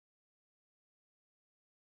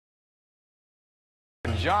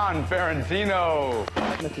John Ferrentino.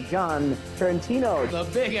 Mr. John Ferrentino. The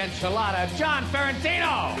big enchilada, John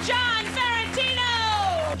Ferrentino. John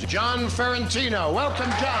Ferrentino. John Ferrentino. Welcome,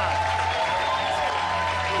 John.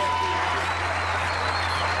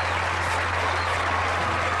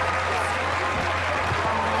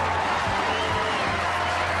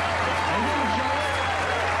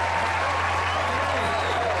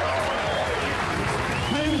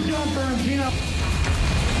 My name is John Ferrentino.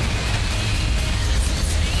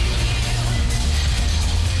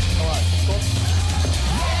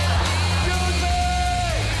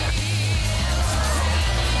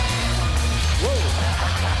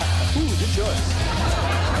 Ooh, good choice.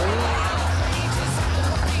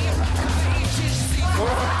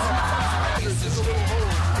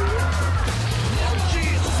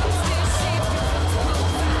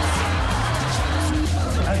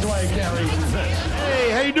 That's why I can't resist.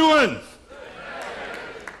 Hey, how you doing?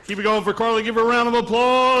 Keep it going for Carly. Give her a round of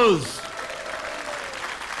applause.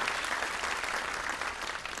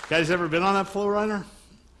 Guys, ever been on that flow rider?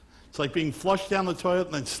 It's like being flushed down the toilet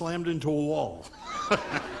and then slammed into a wall.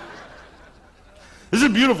 This is a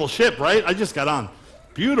beautiful ship, right? I just got on.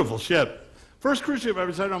 Beautiful ship. First cruise ship I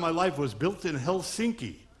ever sat on in my life was built in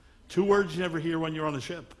Helsinki. 2 words you never hear when you're on a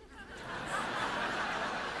ship.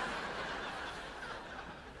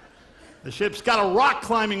 The ship's got a rock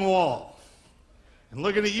climbing wall. And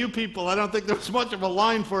looking at you people, I don't think there was much of a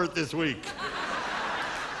line for it this week.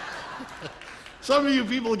 Some of you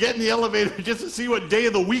people get in the elevator just to see what day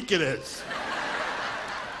of the week it is.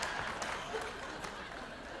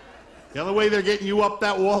 The only way they're getting you up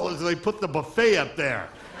that wall is they put the buffet up there.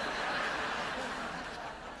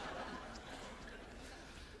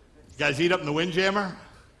 You guys eat up in the Windjammer?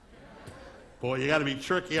 Boy, you got to be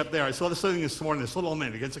tricky up there. I saw this thing this morning. This little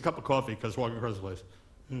man, he gets a cup of coffee because walking across the place.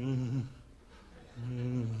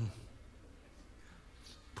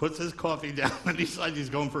 Puts his coffee down and decides he's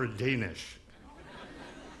going for a Danish.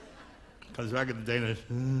 Comes back at the Danish.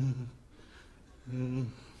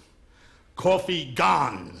 Coffee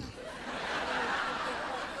gone.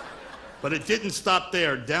 But it didn't stop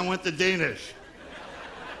there. Down went the Danish.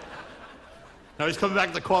 Now he's coming back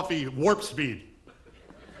to the coffee warp speed.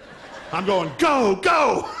 I'm going, go,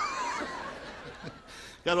 go!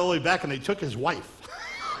 Got all the way back and they took his wife.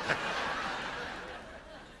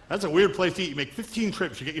 That's a weird place to eat. You make 15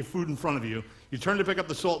 trips, you get your food in front of you, you turn to pick up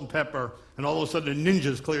the salt and pepper, and all of a sudden the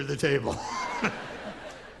ninjas cleared the table.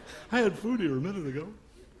 I had food here a minute ago.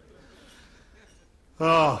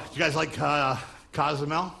 Oh, do you guys like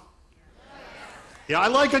Cozumel? Yeah, I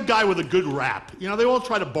like a guy with a good rap. You know, they all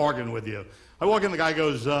try to bargain with you. I walk in, the guy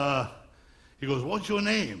goes, he goes, what's your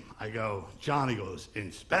name? I go, John. He goes,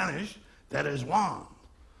 in Spanish, that is Juan.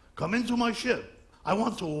 Come into my ship. I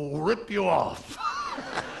want to rip you off.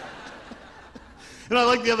 And I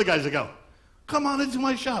like the other guys that go, come on into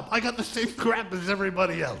my shop. I got the same crap as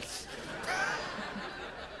everybody else.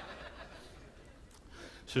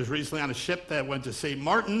 So I was recently on a ship that went to St.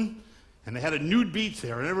 Martin, and they had a nude beach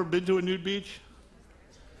there. Have you ever been to a nude beach?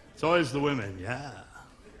 It's always the women, yeah.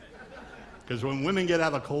 Because when women get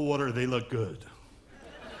out of cold water, they look good.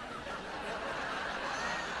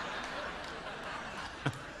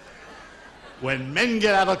 When men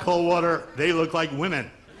get out of cold water, they look like women.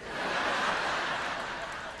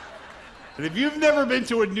 And if you've never been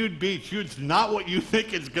to a nude beach, it's not what you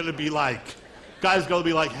think it's going to be like. Guys go to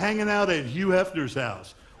be like hanging out at Hugh Hefner's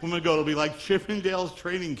house. Women go to be like Chippendale's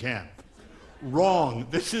training camp. Wrong.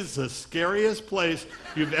 This is the scariest place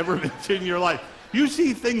you've ever been to in your life. You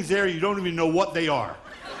see things there, you don't even know what they are.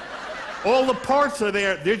 All the parts are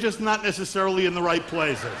there, they're just not necessarily in the right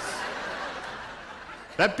places.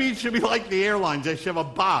 That beach should be like the airlines. They should have a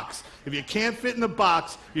box. If you can't fit in the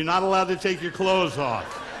box, you're not allowed to take your clothes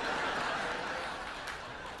off.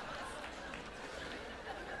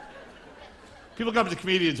 People come to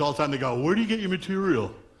comedians all the time, they go, where do you get your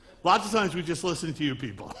material? Lots of times we just listen to you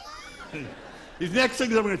people. These next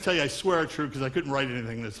things I'm going to tell you, I swear are true because I couldn't write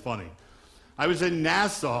anything that's funny. I was in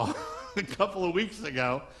Nassau a couple of weeks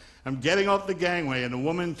ago. I'm getting off the gangway, and a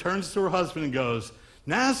woman turns to her husband and goes,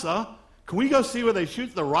 Nassau, can we go see where they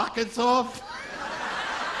shoot the rockets off?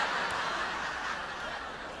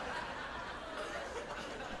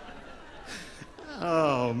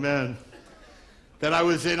 Oh, man. Then I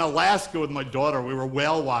was in Alaska with my daughter. We were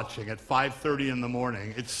whale watching at 5:30 in the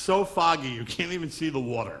morning. It's so foggy, you can't even see the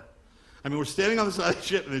water. I mean, we're standing on the side of the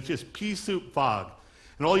ship, and it's just pea soup fog.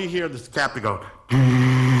 And all you hear is the captain go,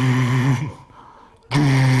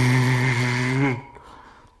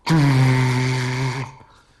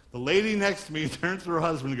 the lady next to me turns to her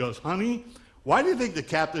husband and goes, honey, why do you think the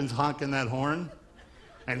captain's honking that horn?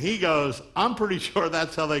 And he goes, I'm pretty sure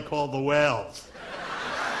that's how they call the whales.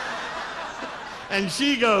 And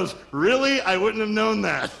she goes, really? I wouldn't have known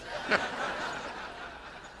that.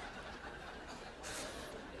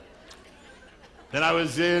 Then I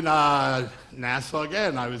was in Nassau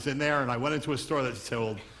again. I was in there and I went into a store that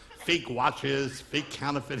sold fake watches, fake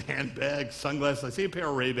counterfeit handbags, sunglasses. I see a pair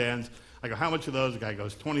of Ray-Bans. I go, how much are those? The guy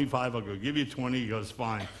goes, 25. I'll go, give you 20. He goes,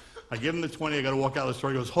 fine. I give him the 20. I got to walk out of the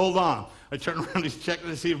store. He goes, hold on. I turn around. He's checking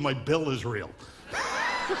to see if my bill is real.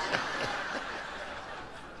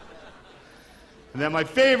 And then my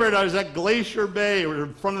favorite, I was at Glacier Bay. We were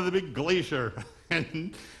in front of the big glacier.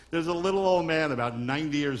 And there's a little old man about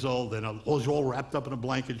 90 years old, and he's all wrapped up in a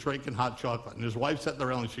blanket, drinking hot chocolate. And his wife sat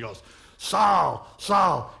there and she goes, Saul,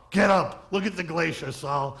 get up. Look at the glacier,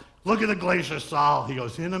 Saul. Look at the glacier, Saul. He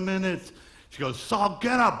goes, in a minute. She goes, Saul,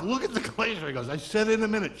 get up. Look at the glacier. He goes, I said in a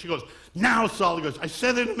minute. She goes, now, Saul. He goes, I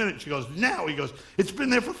said in a minute. She goes, now. He goes, it's been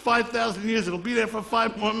there for 5,000 years. It'll be there for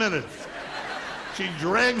 5 more minutes. She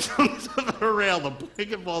drags him to the rail. The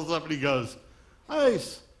blanket falls up, and he goes,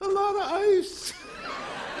 ice, a lot of ice.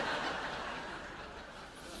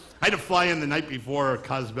 I had to fly in the night before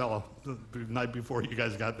Cosbella, the night before you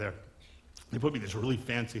guys got there. They put me in this really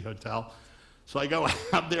fancy hotel. So I go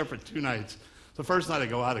out there for 2 nights. The first night I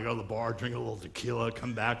go out, I go to the bar, drink a little tequila,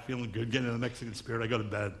 come back feeling good, get into the Mexican spirit, I go to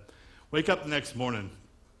bed. Wake up the next morning,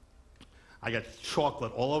 I got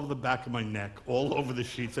chocolate all over the back of my neck, all over the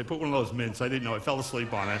sheets. I put one of those mints, I didn't know, I fell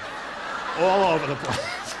asleep on it. All over the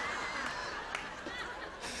place.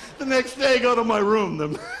 The next day I go to my room,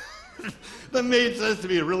 the maid says to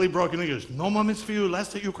me, really broken English, no more mints for you,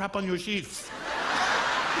 last night you crap on your sheets.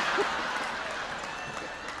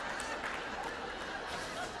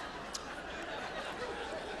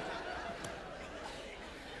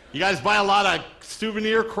 You guys buy a lot of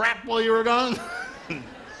souvenir crap while you were gone?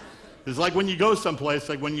 It's like when you go someplace,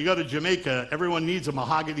 like when you go to Jamaica, everyone needs a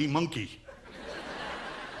mahogany monkey.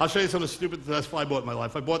 I'll show you some of the stupid stuff I bought in my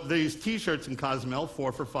life. I bought these t-shirts in Cozumel,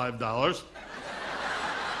 4 for $5.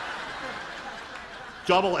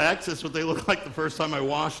 Double X, that's what they look like the first time I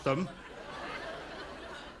washed them.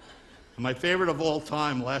 And my favorite of all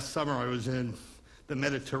time, last summer I was in the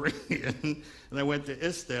Mediterranean, and I went to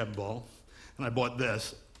Istanbul, and I bought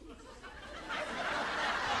this.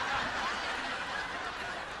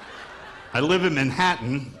 I live in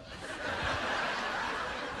Manhattan.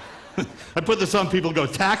 I put this on, people go,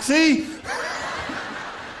 taxi?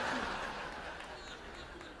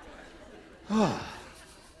 I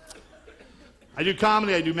do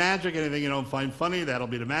comedy, I do magic, anything you don't find funny, that'll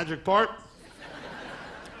be the magic part.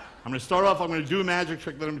 I'm gonna start off, I'm gonna do a magic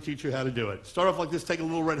trick, then I'm gonna teach you how to do it. Start off like this, take a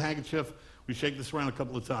little red handkerchief, we shake this around a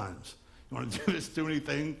couple of times. You wanna do this too many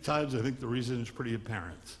times? I think the reason is pretty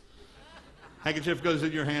apparent. Handkerchief goes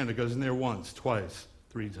in your hand, it goes in there once, twice,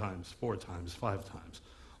 3 times, 4 times, 5 times,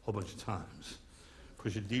 a whole bunch of times.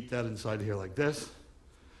 Push it deep down inside here like this,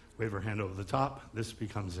 wave your hand over the top, this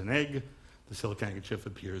becomes an egg, the silk handkerchief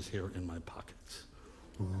appears here in my pockets.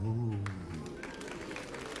 Ooh.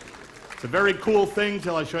 It's a very cool thing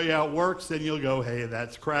till I show you how it works, then you'll go, hey,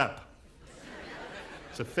 that's crap.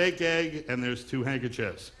 It's a fake egg and there's 2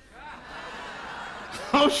 handkerchiefs.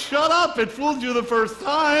 Oh, shut up, it fooled you the first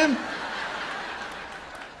time.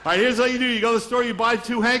 All right, here's what you do. You go to the store, you buy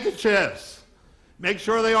 2 handkerchiefs. Make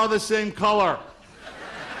sure they are the same color.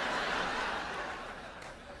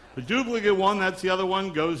 The duplicate one, that's the other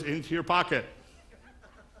one, goes into your pocket.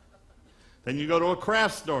 Then you go to a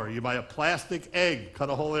craft store. You buy a plastic egg, cut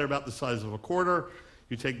a hole there about the size of a quarter.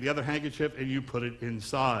 You take the other handkerchief and you put it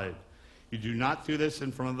inside. You do not do this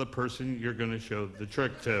in front of the person you're going to show the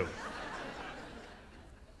trick to.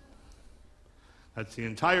 That's the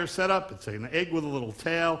entire setup. It's an egg with a little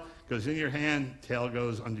tail, goes in your hand, tail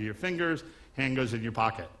goes under your fingers, hand goes in your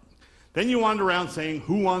pocket. Then you wander around saying,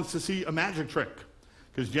 who wants to see a magic trick?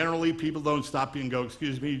 Because generally people don't stop you and go,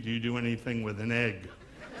 excuse me, do you do anything with an egg?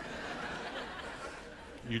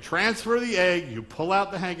 You transfer the egg, you pull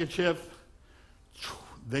out the handkerchief,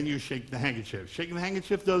 then you shake the handkerchief. Shaking the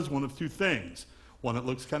handkerchief does one of 2 things. One, it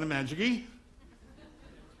looks kind of magic-y.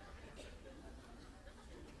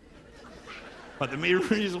 But the main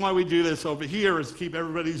reason why we do this over here is to keep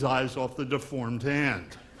everybody's eyes off the deformed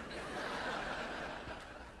hand.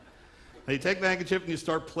 Now you take the handkerchief and you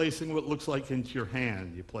start placing what looks like into your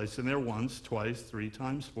hand. You place in there once, twice, 3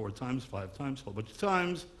 times, 4 times, 5 times, a whole bunch of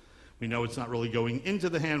times. We know it's not really going into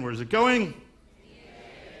the hand. Where is it going?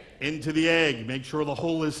 Into the egg. Make sure the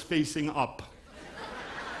hole is facing up.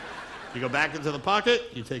 You go back into the pocket,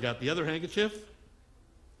 you take out the other handkerchief,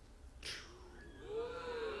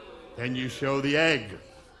 then you show the egg.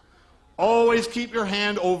 Always keep your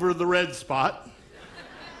hand over the red spot.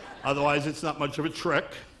 Otherwise, it's not much of a trick.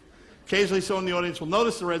 Occasionally, someone in the audience will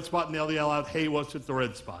notice the red spot and they'll yell out, hey, what's with the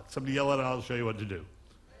red spot? Somebody yell it out, I'll show you what to do.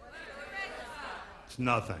 It's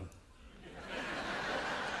nothing.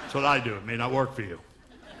 That's what I do. It may not work for you.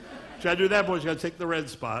 So I do that, boys. You got to take the red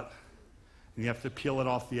spot, and you have to peel it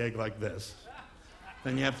off the egg like this.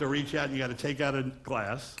 Then you have to reach out, and you got to take out a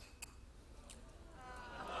glass.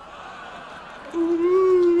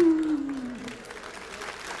 Ooh.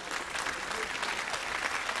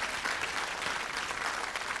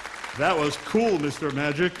 That was cool, Mr.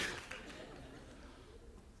 Magic.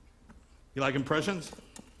 You like impressions?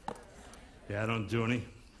 Yeah, I don't do any.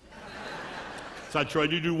 So I tried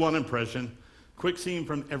to do one impression. Quick scene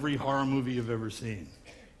from every horror movie you've ever seen.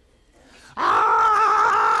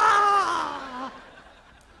 Ah!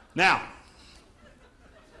 Now,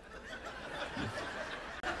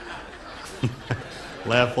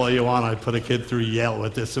 laugh all you want. I put a kid through Yale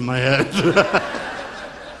with this in my head.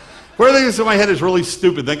 Where this in my head is really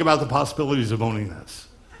stupid. Think about the possibilities of owning this.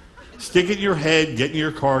 Stick it in your head, get in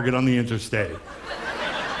your car, get on the interstate.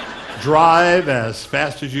 Drive as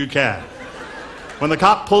fast as you can. When the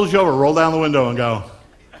cop pulls you over, roll down the window and go,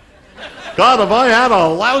 God, have I had a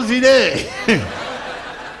lousy day.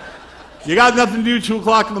 You got nothing to do, 2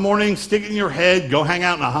 o'clock in the morning, stick it in your head, go hang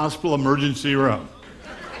out in a hospital emergency room.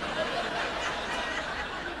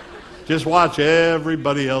 Just watch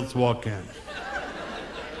everybody else walk in.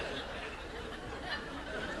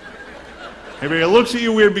 Everybody looks at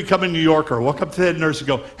you weird becoming New Yorker. Walk up to the head nurse and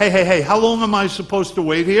go, hey, how long am I supposed to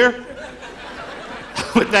wait here?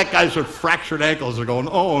 With that guys with fractured ankles are going,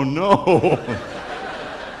 oh no.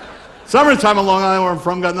 Summertime on Long Island where I'm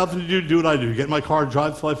from, got nothing to do what I do. Get in my car,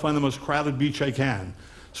 drive till I find the most crowded beach I can.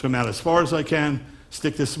 Swim out as far as I can,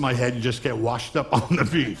 stick this in my head and just get washed up on the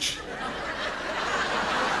beach.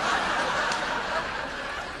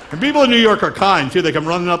 And people in New York are kind too. They come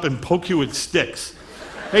running up and poke you with sticks.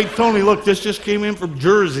 Hey Tony, look, this just came in from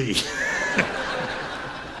Jersey.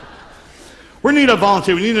 We need a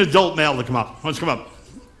volunteer. We need an adult male to come up. Let's come up.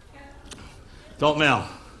 Adult male.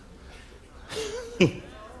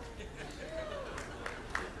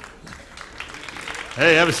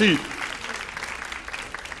 Hey, have a seat.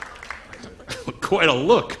 Quite a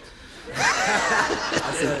look.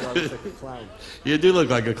 I said I look like a clown. You do look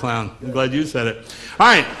like a clown. I'm glad you said it. All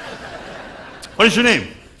right. What is your name?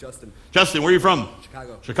 Justin. Justin, where are you from?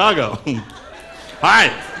 Chicago. Chicago. All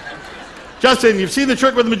right. Justin, you've seen the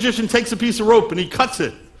trick where the magician takes a piece of rope and he cuts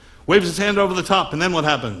it, waves his hand over the top, and then what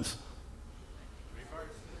happens?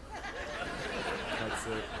 That's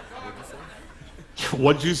it.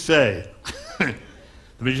 What'd you say? The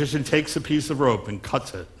magician takes a piece of rope and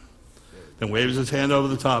cuts it, then waves his hand over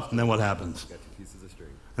the top, and then what happens? Got 2 pieces of string.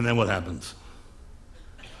 And then what happens?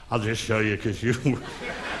 I'll just show you because you,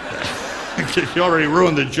 you already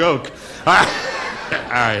ruined the joke. All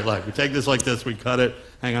right, look, we take this like this, we cut it,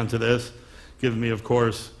 hang on to this. Give me, of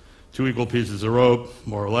course, 2 equal pieces of rope,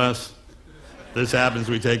 more or less. This happens,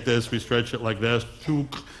 we take this, we stretch it like this,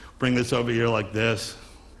 bring this over here like this,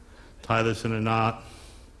 tie this in a knot,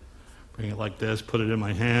 bring it like this, put it in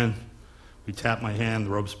my hand, we tap my hand,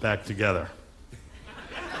 the rope's back together.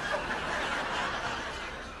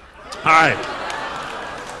 All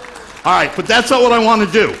right, but that's not what I want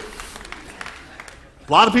to do.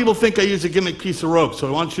 A lot of people think I use a gimmick piece of rope, so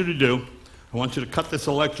what I want you to do, I want you to cut this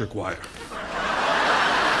electric wire.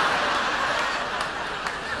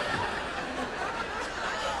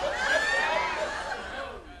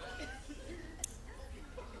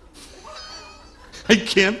 I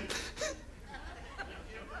can't.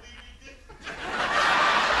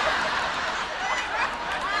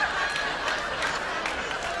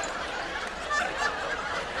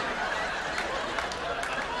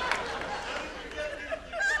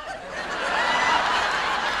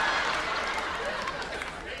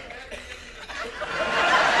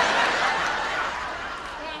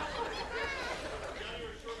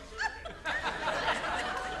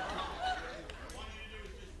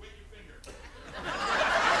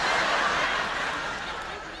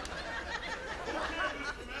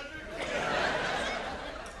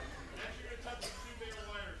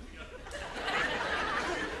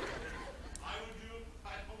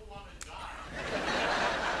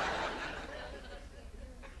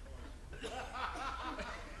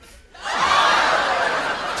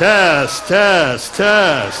 Test, test,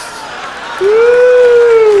 test. Woo!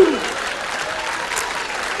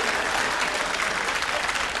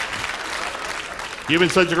 You've been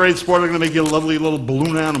such a great sport, I'm going to make you a lovely little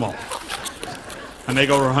balloon animal. I make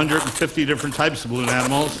over 150 different types of balloon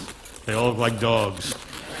animals. They all look like dogs.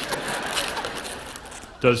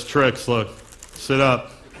 Does tricks, look. Sit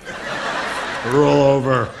up. Roll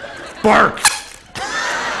over. Bark.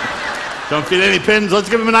 Don't feed any pins. Let's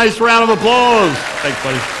give him a nice round of applause. Thanks,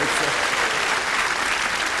 buddy.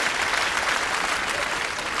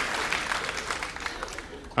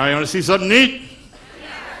 All right, you want to see something neat?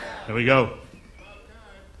 Here we go.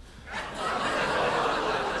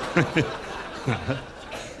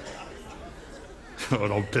 Oh,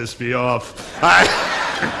 don't piss me off. All right.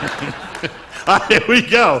 All right, here we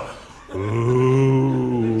go.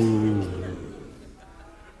 Ooh.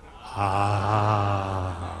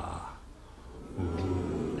 Ah.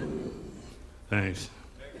 Ooh. Thanks.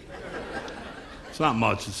 It's not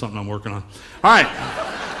much. It's something I'm working on. All right.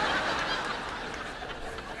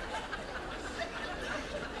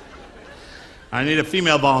 I need a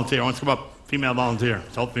female volunteer. I want to come up. Female volunteer.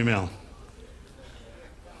 Adult female.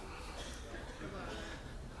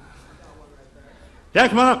 Yeah,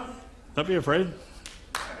 come on up. Don't be afraid.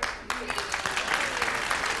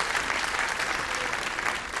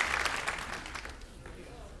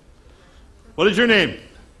 What is your name?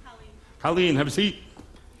 Colleen, have a seat.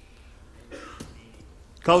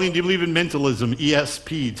 Colleen, do you believe in mentalism,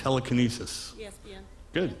 ESP, telekinesis? ESPN.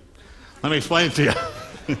 Good. Let me explain it to you.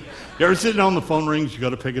 You ever sitting on the phone rings, you go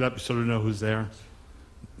to pick it up, you sort of know who's there?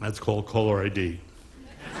 That's called caller ID.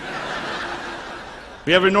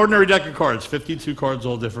 We have an ordinary deck of cards, 52 cards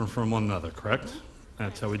all different from one another, correct?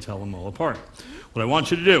 That's how we tell them all apart. What I want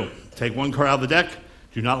you to do, take one card out of the deck,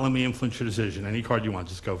 do not let me influence your decision. Any card you want,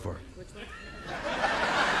 just go for it. Which one?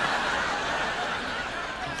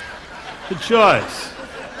 Good choice.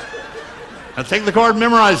 Now take the card,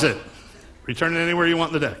 memorize it. Return it anywhere you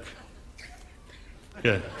want in the deck.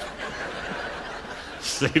 Good.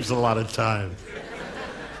 Saves a lot of time.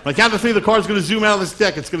 On the count of three, the card's going to zoom out of this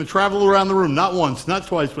deck. It's going to travel around the room, not once, not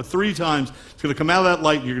twice, but 3 times. It's going to come out of that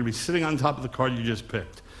light, and you're going to be sitting on top of the card you just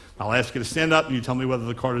picked. I'll ask you to stand up, and you tell me whether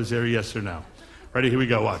the card is there, yes or no. Ready? Here we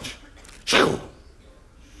go. Watch.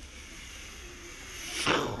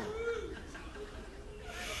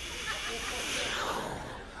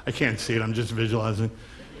 I can't see it. I'm just visualizing.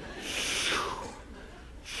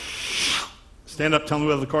 Stand up. Tell me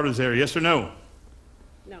whether the card is there, yes or no.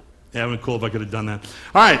 No. Yeah, it would be cool if I could have done that.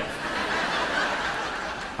 All right.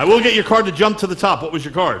 I will get your card to jump to the top. What was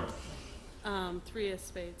your card? 3 of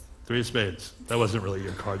spades. 3 of spades. That wasn't really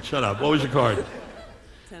your card. Shut up. What was your card?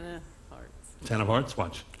 10 of hearts. 10 of hearts.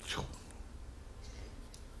 Watch.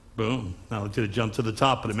 Boom. Now it did it jump to the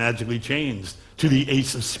top, but it magically changed to the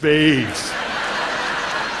ace of spades.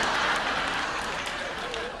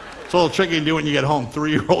 It's a little tricky to do when you get home.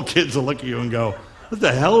 3-year-old kids will look at you and go, what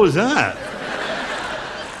the hell was that?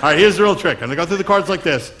 All right, here's the real trick. I'm going to go through the cards like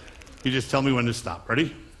this. You just tell me when to stop.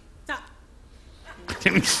 Ready? Stop. I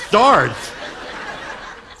didn't start.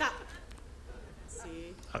 Stop.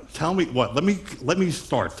 See. Tell me what? Let me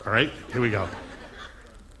start. All right? Here we go.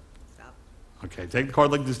 Stop. Okay, take the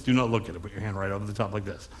card like this. Do not look at it. Put your hand right over the top like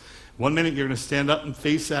this. 1 minute, you're going to stand up and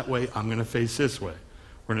face that way. I'm going to face this way.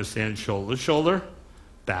 We're going to stand shoulder to shoulder,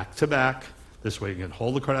 back to back. This way you can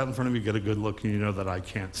hold the card out in front of you, get a good look, and you know that I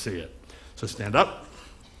can't see it. So stand up.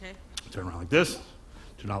 Okay. Turn around like this.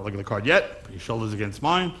 Do not look at the card yet. Put your shoulders against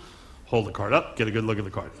mine. Hold the card up. Get a good look at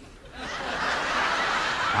the card. All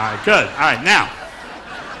right, good. All right,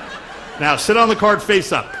 now sit on the card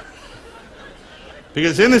face up.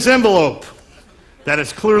 Because in this envelope that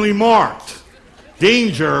is clearly marked,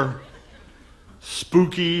 danger,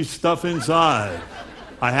 spooky stuff inside.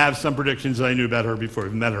 I have some predictions that I knew about her before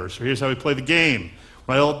we met her. So here's how we play the game.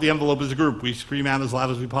 When I open the envelope as a group, we scream out as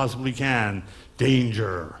loud as we possibly can,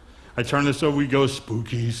 danger. I turn this over, we go,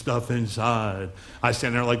 spooky stuff inside. I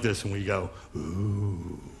stand there like this and we go,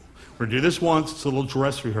 ooh. We're gonna do this once, it's a little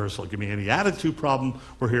dress rehearsal. Give me any attitude problem,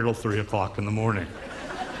 we're here till 3 o'clock in the morning.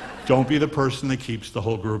 Don't be the person that keeps the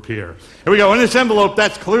whole group here. Here we go, in this envelope,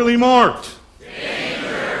 that's clearly marked.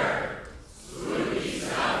 Danger! Spooky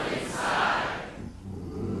stuff inside.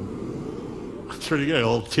 That's pretty good, a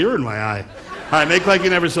little tear in my eye. All right, make like you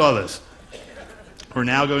never saw this. We're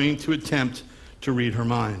now going to attempt to read her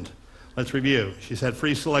mind. Let's review. She's had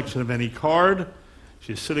free selection of any card.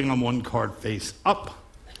 She's sitting on one card face up.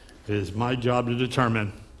 It is my job to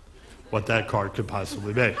determine what that card could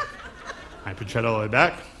possibly be. I put your head all the way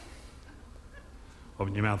back.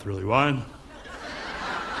 Open your mouth really wide.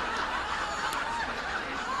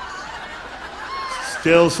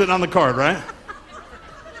 Still sitting on the card, right?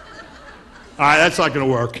 All right, that's not going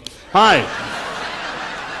to work. All right.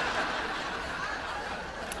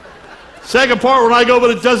 Second part, when I go, but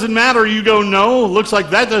it doesn't matter, you go, no. Looks like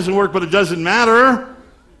that doesn't work, but it doesn't matter.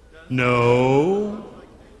 No.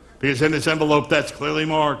 Because in this envelope, that's clearly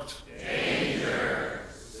marked. Danger!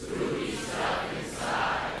 Spooky stuff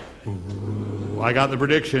inside. Ooh, I got the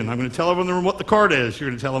prediction. I'm going to tell everyone what the card is. You're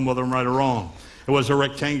going to tell them whether I'm right or wrong. It was a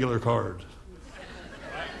rectangular card.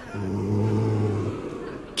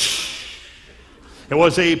 Ooh. It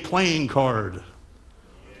was a playing card.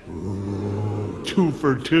 Ooh. 2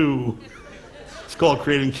 for 2. It's called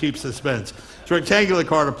creating cheap suspense. It's a rectangular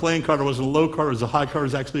card, a playing card. It wasn't a low card, it was a high card. It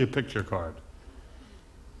was actually a picture card.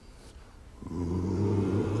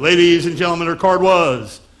 Ooh. Ladies and gentlemen, her card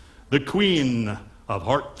was the Queen of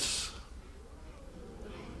Hearts.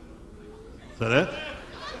 Is that it?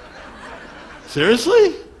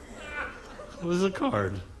 Seriously? What was the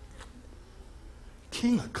card?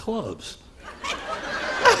 King of Clubs.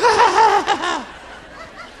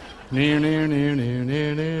 Did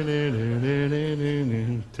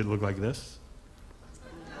it look like this?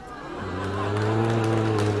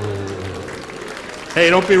 Hey,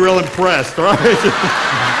 don't be real impressed, all right?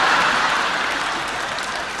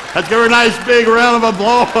 Let's give her a nice big round of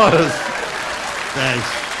applause. Thanks.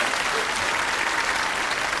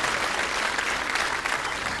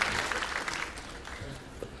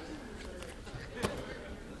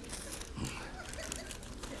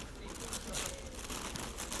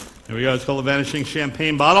 Here we go. It's called the Vanishing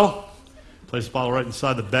Champagne Bottle. Place the bottle right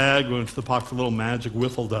inside the bag. Go into the pocket for a little magic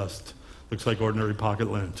wiffle dust. Looks like ordinary pocket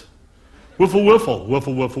lint. Wiffle, wiffle,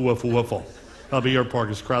 wiffle, wiffle, wiffle, wiffle. That'll be your part.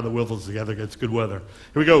 Just crowd the wiffles together. Gets good weather.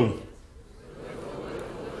 Here we go.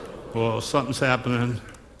 Whoa, something's happening.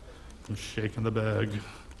 I'm shaking the bag.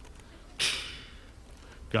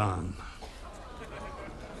 Gone.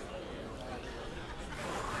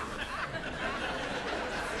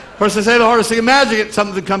 Of course, they say the hardest thing in magic is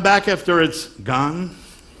something to come back after it's gone.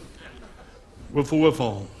 Wiffle,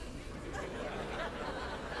 wiffle.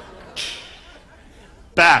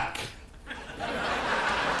 Back.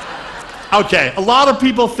 Okay, a lot of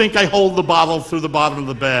people think I hold the bottle through the bottom of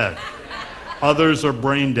the bag. Others are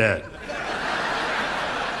brain dead.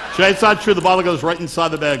 It's not true. The bottle goes right inside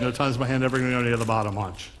the bag. No times my hand ever going to go near the bottom.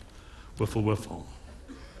 Watch. Wiffle, wiffle.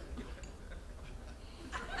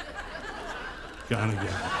 Gone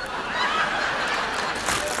again.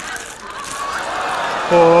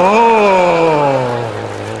 Oh,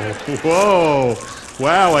 whoa.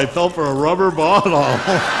 Wow, I fell for a rubber bottle.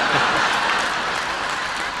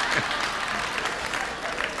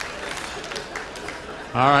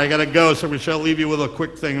 All right, I got to go, so I'm going to leave you with a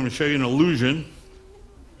quick thing. I'm going to show you an illusion.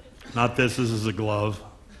 Not this is a glove.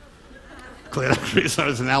 Clearly, I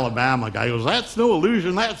was in Alabama. A guy goes, that's no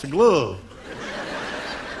illusion, that's a glove.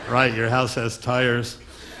 Right, your house has tires.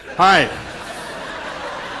 All right.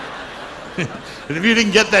 And if you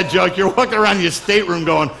didn't get that joke, you're walking around your stateroom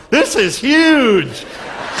going, this is huge.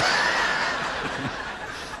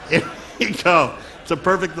 Here you go. It's a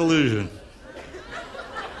perfect illusion.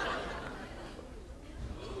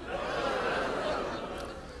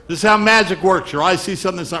 This is how magic works. Your eyes see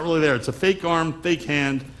something that's not really there. It's a fake arm, fake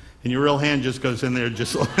hand, and your real hand just goes in there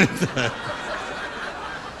just like that.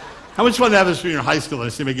 How much fun to have this in your high school? I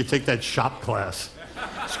see make you take that shop class.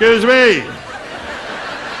 Excuse me.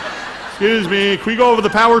 Excuse me. Can we go over the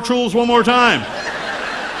power tools one more time?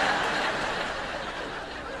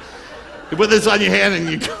 You put this on your hand and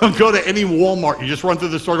you go to any Walmart. You just run through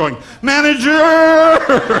the store going, manager!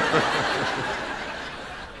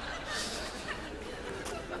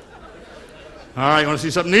 All right, you want to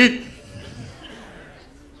see something neat?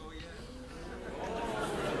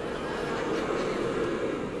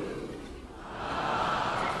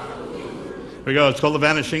 Here we go. It's called the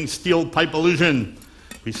Vanishing Steel Pipe Illusion.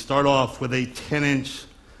 We start off with a 10-inch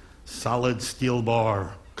solid steel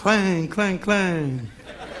bar. Clang, clang, clang.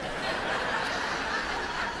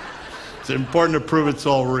 It's important to prove it's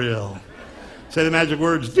all real. Say the magic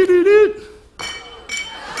words. Doo-doo-doo.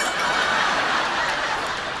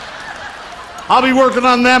 I'll be working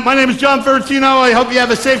on that. My name is John Ferrentino. I hope you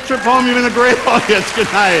have a safe trip home. You've been a great audience. Good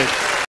night.